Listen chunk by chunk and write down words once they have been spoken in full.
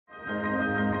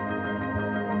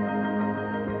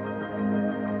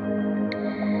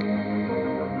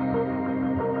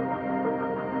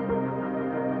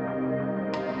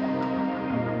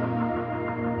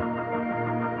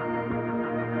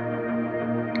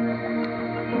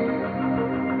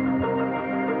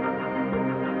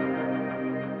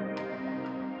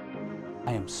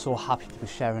so happy to be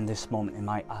sharing this moment in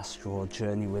my Astro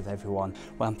journey with everyone,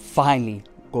 where I'm finally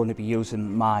going to be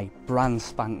using my brand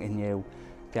spanking new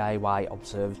DIY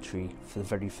observatory for the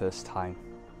very first time.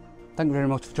 Thank you very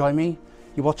much for joining me.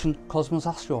 You're watching Cosmos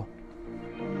Astro.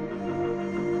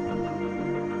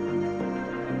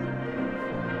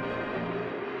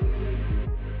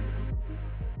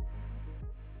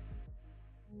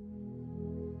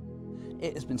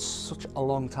 It has been such a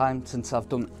long time since I've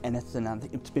done anything. I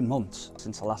think it's been months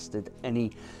since I last did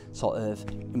any sort of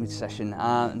image session.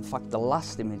 In fact, the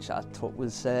last image that I took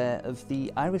was of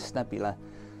the Iris Nebula.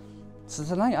 So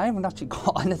tonight I haven't actually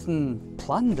got anything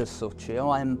planned as such, you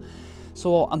know.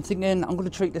 So I'm thinking I'm going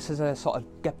to treat this as a sort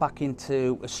of get back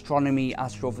into astronomy,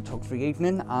 astrophotography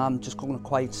evening. I'm just going to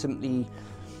quite simply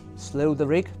slow the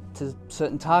rig to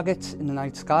certain targets in the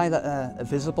night sky that are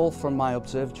visible from my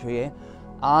observatory here.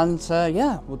 And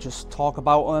yeah, we'll just talk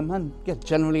about them and yeah,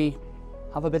 generally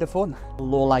have a bit of fun.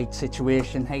 Low light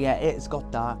situation here, it's got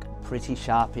dark pretty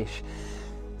sharpish.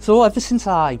 So ever since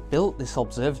I built this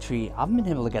observatory, I haven't been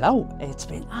able to get out. It's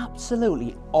been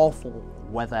absolutely awful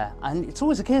weather, and it's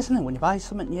always the case, isn't it? When you buy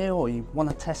something new or you want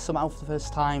to test something out for the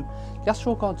first time, the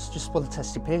astro gods just want to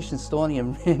test your patience, don't you,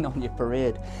 and rain on your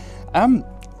parade. On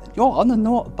the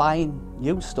note of buying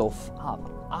new stuff,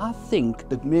 I think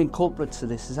the main culprit to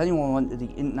this is anyone who went to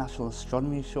the International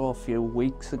Astronomy Show a few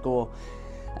weeks ago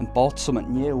and bought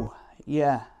something new.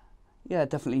 Yeah,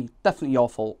 definitely your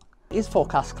fault. It is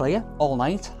forecast clear all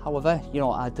night. However, you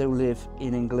know, I do live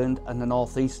in England and the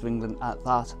northeast of England at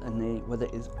that, and the weather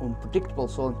is unpredictable.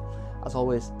 So, as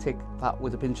always, take that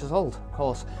with a pinch of salt, of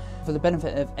course. For the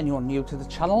benefit of anyone new to the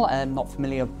channel and not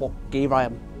familiar with what gear I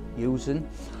am using,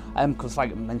 because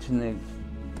like I mentioned,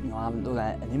 you know, I haven't done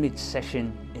an image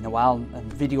session in a while,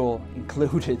 and video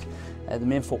included. The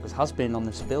main focus has been on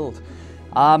this build.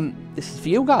 This is for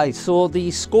you guys. So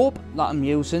the scope that I'm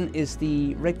using is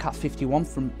the RedCat 51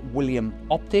 from William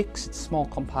Optics. It's a small,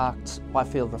 compact,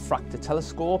 wide-field refractor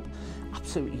telescope.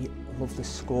 Absolutely love this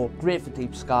scope. Great for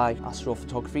deep sky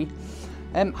astrophotography.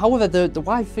 However, the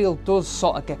wide field does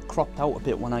sort of get cropped out a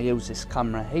bit when I use this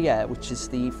camera here, which is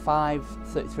the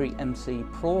 533MC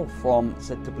Pro from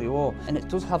ZWO, and it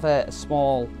does have a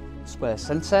small square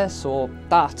sensor, so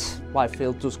that wide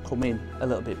field does come in a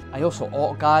little bit. I also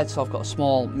auto guide, so I've got a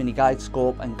small mini guide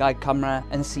scope and guide camera,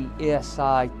 and it's the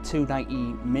ASI 290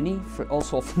 Mini,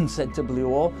 also from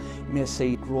ZWO. You may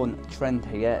see a growing trend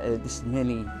here. This is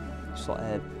mainly sort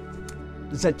of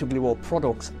ZWO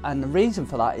products, and the reason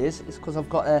for that is because I've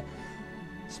got a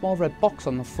small red box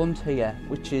on the front here,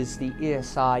 which is the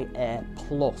ASIair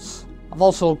Plus. I've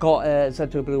also got a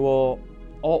ZWO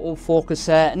autofocus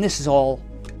there, and this is all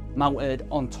mounted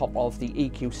on top of the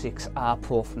EQ6R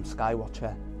Pro from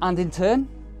Skywatcher. And in turn,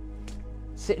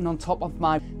 sitting on top of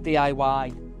my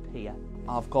DIY here,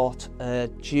 I've got a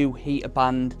dual heater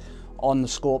band on the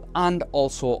scope and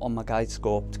also on my guide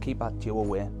scope to keep that due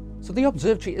away. So the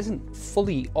observatory isn't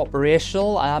fully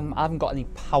operational. I haven't got any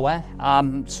power,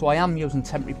 so I am using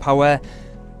temporary power,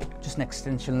 just an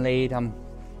extension lead. I'm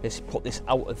basically put this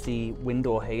out of the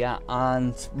window here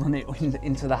and run it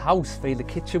into the house via the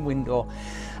kitchen window.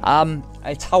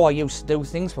 It's how I used to do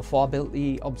things before I built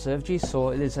the observatory, so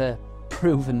it is a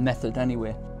proven method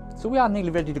anyway. So we are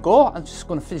nearly ready to go. I'm just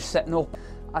going to finish setting up.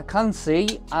 I can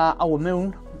see our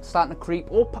moon starting to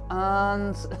creep up,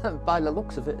 and by the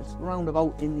looks of it, it's round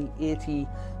about in the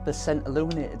 80%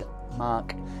 illuminated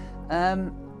mark.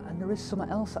 And there is something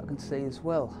else I can see as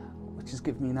well, which has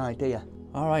given me an idea.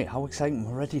 All right, how exciting,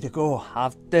 we're ready to go.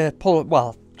 I've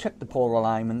checked the polar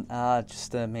alignment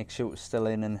just to make sure it was still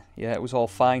in, and yeah, it was all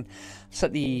fine.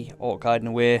 Set the auto guiding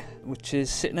away, which is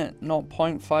sitting at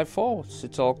 0.54, so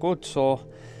it's all good. So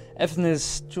everything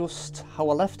is just how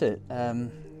I left it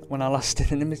when I last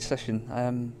did an image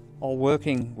session. All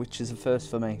working, which is a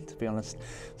first for me, to be honest.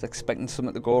 I was expecting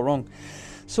something to go wrong.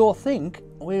 So I think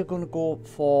we're going to go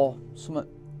for something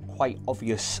quite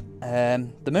obvious,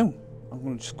 the moon. I'm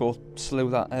going to just go slew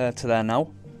that to there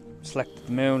now. Select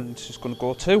the moon, it's just going to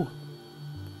go to.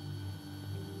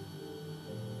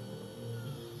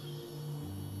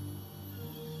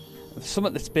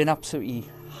 Something that's been absolutely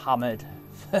hammered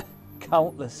for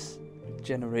countless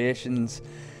generations.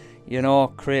 You know,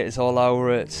 craters all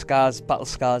over it, scars, battle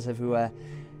scars everywhere.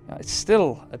 You know, it's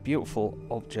still a beautiful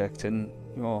object, and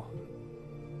you know,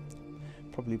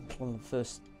 probably one of the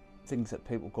first things that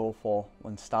people go for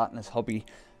when starting this hobby.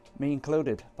 Me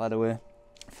included, by the way.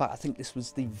 In fact, I think this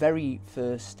was the very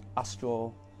first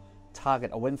astro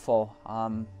target I went for,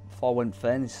 before I went for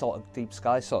any sort of deep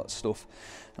sky sort of stuff.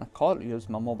 And I caught it, used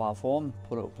my mobile phone,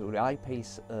 put it up to the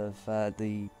eyepiece of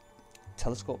the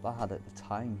telescope I had at the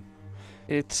time.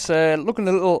 It's looking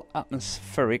a little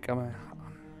atmospheric. I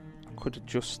could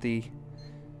adjust the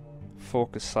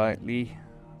focus slightly.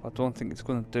 I don't think it's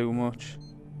going to do much.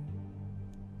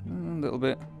 A little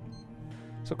bit.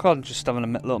 So I'm just having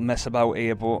a little mess about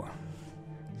here, but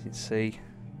as you can see,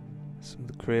 some of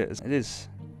the craters. It is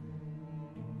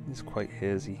quite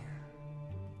hazy.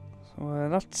 So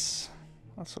that's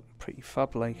looking pretty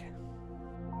fab, like.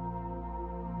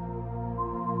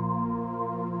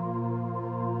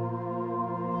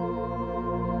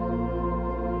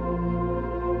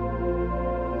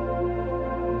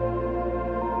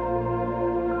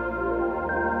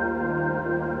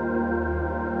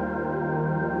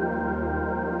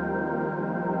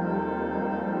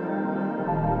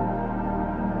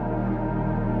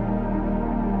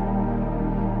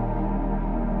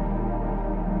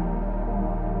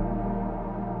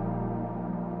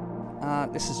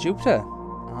 This is Jupiter,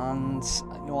 and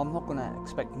you know, I'm not going to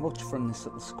expect much from this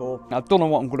little scope. I don't know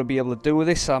what I'm going to be able to do with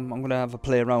this. I'm going to have a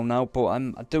play around now, but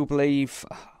I do believe,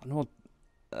 I know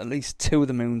at least 2 of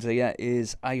the moons here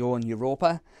is Io and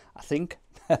Europa, I think.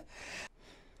 Let's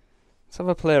have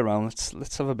a play around.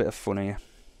 Let's have a bit of fun here.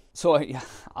 So yeah,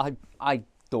 I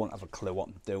don't have a clue what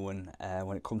I'm doing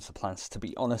when it comes to planets, to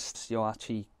be honest. You're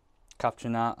actually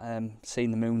capturing that,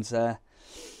 seeing the moons there.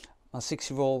 My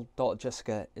 6-year-old daughter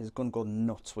Jessica is going to go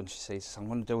nuts when she sees this. I'm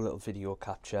going to do a little video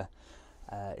capture.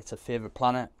 It's her favourite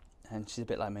planet, and she's a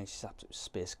bit like me. She's an absolute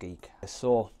space geek.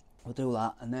 So we'll do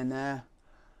that, and then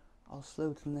I'll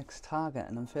slow to the next target,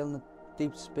 and I'm feeling the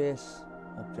deep space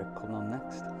object coming on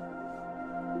next.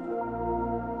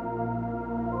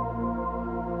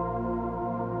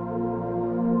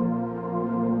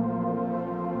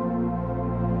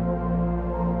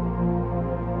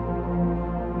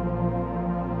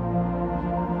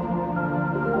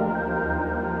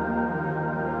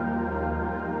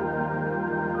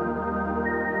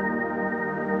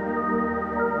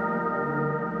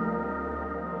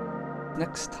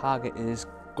 Next target is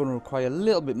going to require a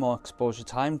little bit more exposure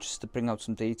time just to bring out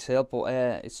some detail, but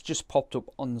it's just popped up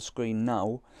on the screen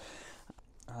now.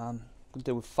 I'm going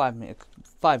to do a 5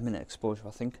 minute exposure,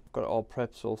 I think. Got it all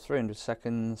prepped, so 300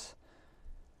 seconds.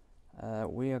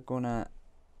 We are going to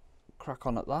crack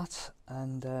on at that,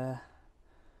 and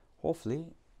hopefully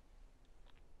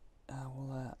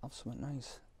we'll have something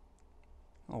nice.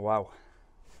 Oh wow,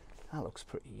 that looks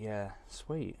pretty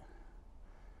sweet.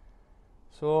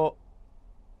 So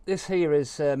this here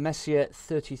is Messier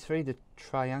 33, the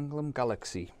Triangulum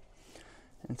Galaxy.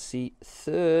 It's the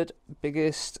 3rd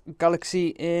biggest galaxy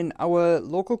in our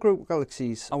local group of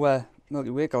galaxies, our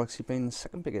Milky Way galaxy being the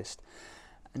 2nd biggest.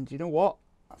 And you know what?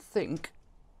 I think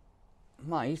I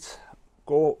might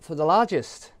go for the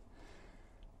largest,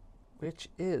 which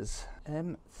is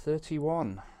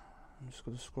M31. I'm just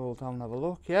going to scroll down and have a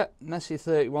look. Yeah, Messier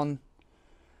 31.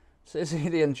 So this is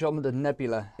the Andromeda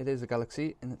Nebula. It is a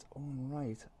galaxy in its own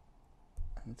right,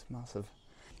 and it's massive.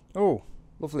 Oh,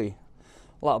 lovely.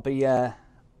 Well, that'll be,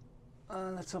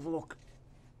 let's have a look.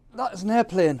 That is an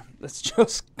airplane. Let's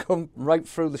just come right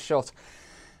through the shot.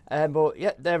 But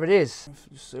yeah, there it is. If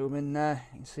you zoom in there,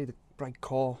 you can see the bright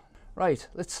core. Right,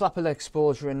 let's slap an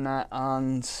exposure in there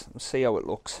and see how it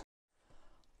looks.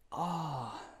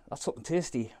 Ah, oh, that's something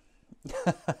tasty.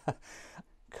 God,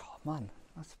 man,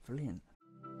 that's brilliant.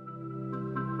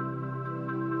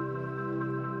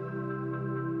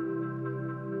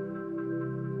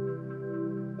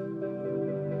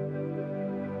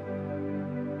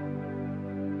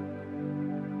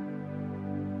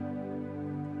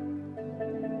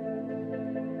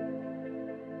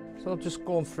 So I've just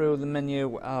gone through the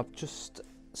menu. I've just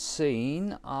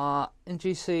seen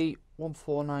NGC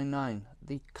 1499,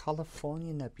 the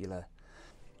California Nebula.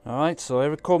 Alright, so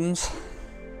here it comes.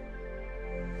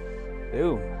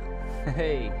 Boom.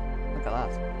 Hey, look at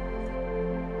that.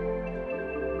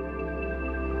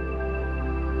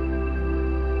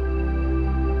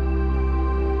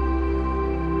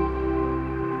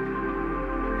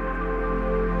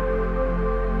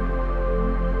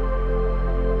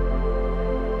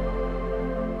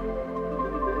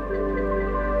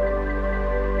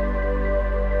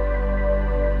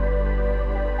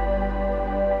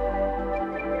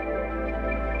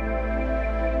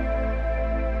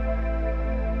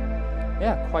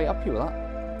 Yeah, quite happy with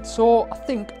that. So I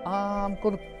think I'm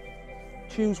going to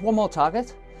choose one more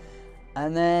target,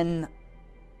 and then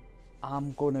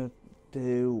I'm going to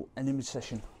do an image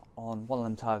session on one of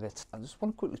them targets. I just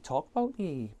want to quickly talk about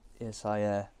the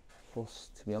ASIair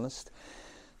Plus, to be honest.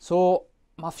 So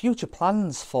my future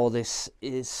plans for this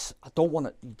is I don't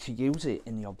want to use it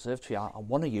in the observatory. I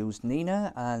want to use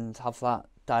Nina and have that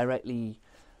directly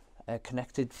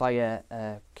connected via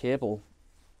cable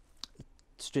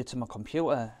straight to my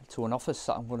computer to an office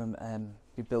that I'm going to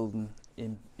be building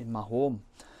in my home.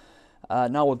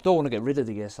 Now I don't want to get rid of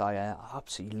the ASIair. I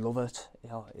absolutely love it. You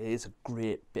know, it is a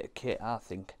great bit of kit, I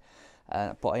think.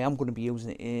 But I am going to be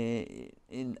using it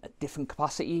in a different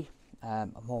capacity, a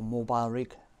more mobile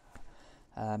rig.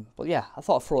 But yeah, I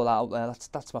thought I'd throw that out there.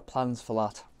 That's my plans for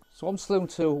that. So what I'm still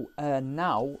to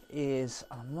now is,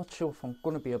 I'm not sure if I'm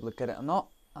going to be able to get it or not.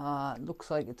 It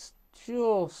looks like it's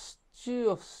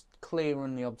just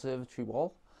clearing the observatory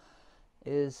wall.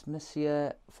 Is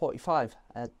Messier 45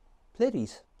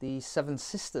 Pleiades, the Seven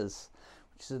Sisters,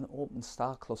 which is an open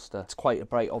star cluster. It's quite a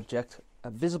bright object,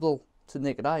 visible to the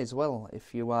naked eye as well.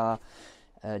 If you are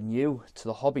new to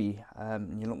the hobby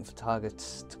and you're looking for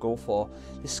targets to go for,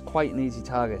 this is quite an easy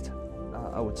target,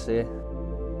 I would say.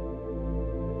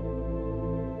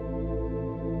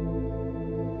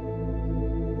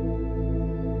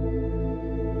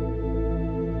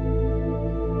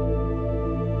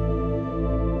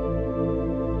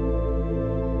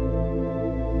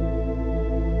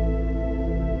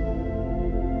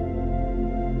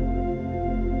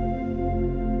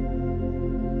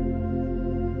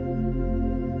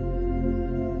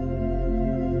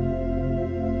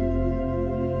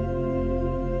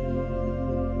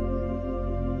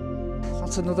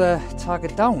 That's another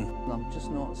target down. I'm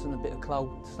just noticing a bit of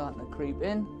cloud starting to creep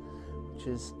in, which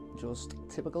is just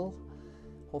typical.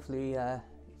 Hopefully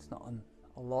it's not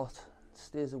a lot, it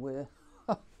stays away.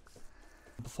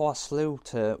 Before I slew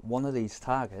to one of these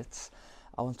targets,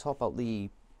 I want to talk about the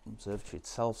observatory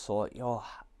itself. So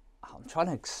I'm trying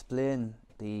to explain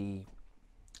the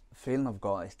feeling I've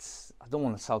got. I don't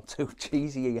want to sound too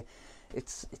cheesy.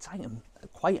 It's like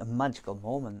quite a magical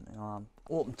moment. You know, I'm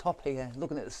open top here,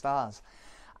 looking at the stars,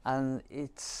 and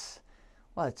it's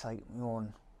like your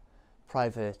own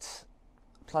private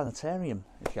planetarium,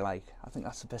 if you like. I think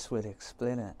that's the best way to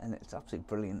explain it, and it's absolutely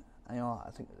brilliant. You know, I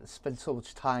think I spent so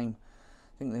much time.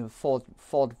 I think they were 4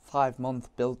 to 5 months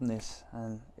building this,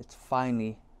 and it's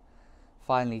finally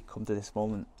come to this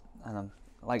moment. And I'm,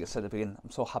 like I said at the beginning,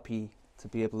 I'm so happy to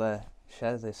be able to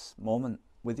share this moment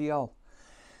with you all.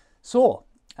 So,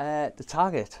 the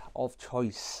target of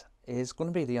choice is going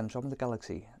to be the Andromeda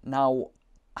Galaxy. Now,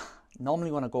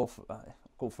 normally when I go for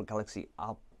a galaxy,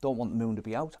 I don't want the moon to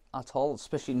be out at all,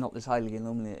 especially not this highly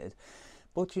illuminated.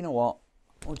 But you know what?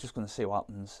 We're just going to see what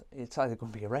happens. It's either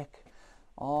going to be a wreck,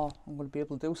 or I'm going to be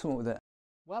able to do something with it.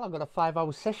 Well, I've got a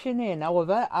 5-hour session here.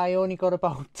 However, I only got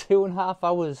about 2.5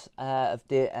 hours of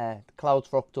data. The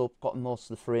clouds rocked up, got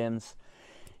most of the frames.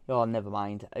 Oh, never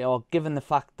mind. Given the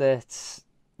fact that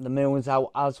the moon's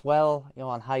out as well,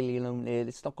 and highly illuminated,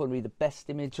 it's not going to be the best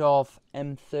image of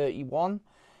M31.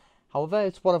 However,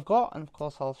 it's what I've got, and of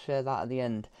course I'll share that at the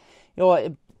end. At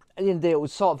the end of the day, it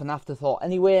was sort of an afterthought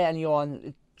anyway,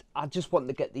 and I just wanted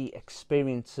to get the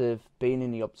experience of being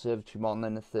in the observatory more than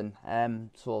anything.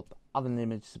 So having an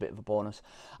image is a bit of a bonus.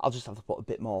 I'll just have to put a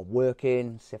bit more work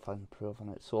in, see if I can improve on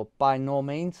it. So by no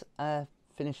means a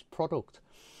finished product.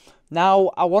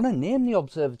 Now I want to name the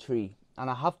observatory, and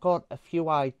I have got a few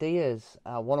ideas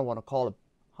what I want to call it.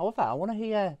 However, I want to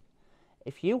hear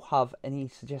if you have any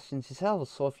suggestions yourselves.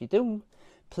 So if you do,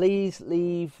 please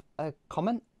leave a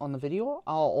comment on the video, or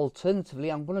alternatively,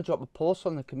 I'm going to drop a post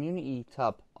on the community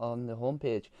tab on the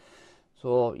homepage.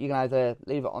 So you can either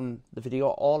leave it on the video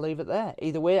or leave it there.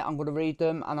 Either way, I'm going to read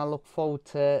them, and I look forward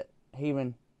to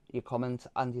hearing your comments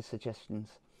and your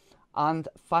suggestions. And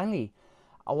finally,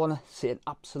 I want to say an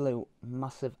absolute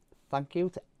massive thank you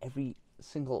to every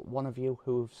single one of you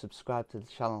who have subscribed to the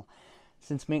channel.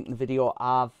 Since making the video,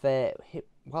 I've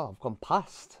gone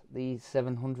past the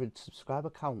 700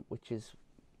 subscriber count, which is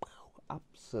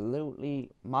absolutely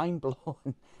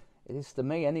mind-blowing. It is to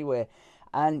me anyway,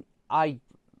 and I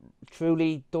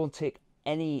truly don't take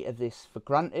any of this for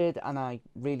granted, and I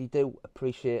really do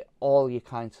appreciate all your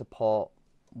kind support,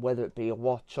 whether it be a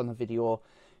watch on the video,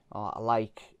 or a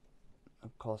like,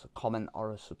 of course a comment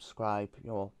or a subscribe.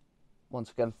 Once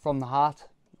again, from the heart,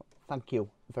 thank you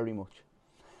very much.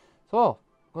 So,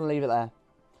 I'm going to leave it there.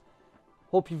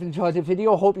 Hope you've enjoyed the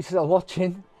video, hope you're still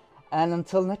watching, and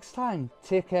until next time,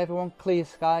 take care everyone, clear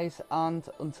skies, and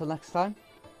until next time,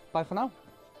 bye for now.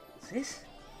 What's this?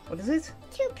 What is it?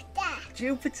 Jupiter.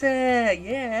 Jupiter,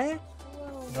 yeah.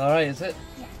 Alright, is it?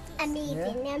 Yeah.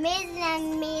 Amazing, yeah.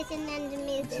 amazing.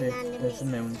 There's the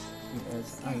moons.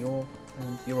 There's Io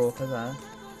and Europa there.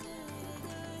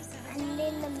 And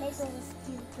in the middle is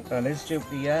Jupiter. That is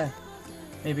Jupiter, yeah.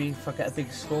 Maybe if I get a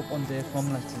big scope one day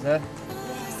from letters there.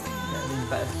 Yeah,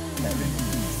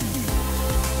 better.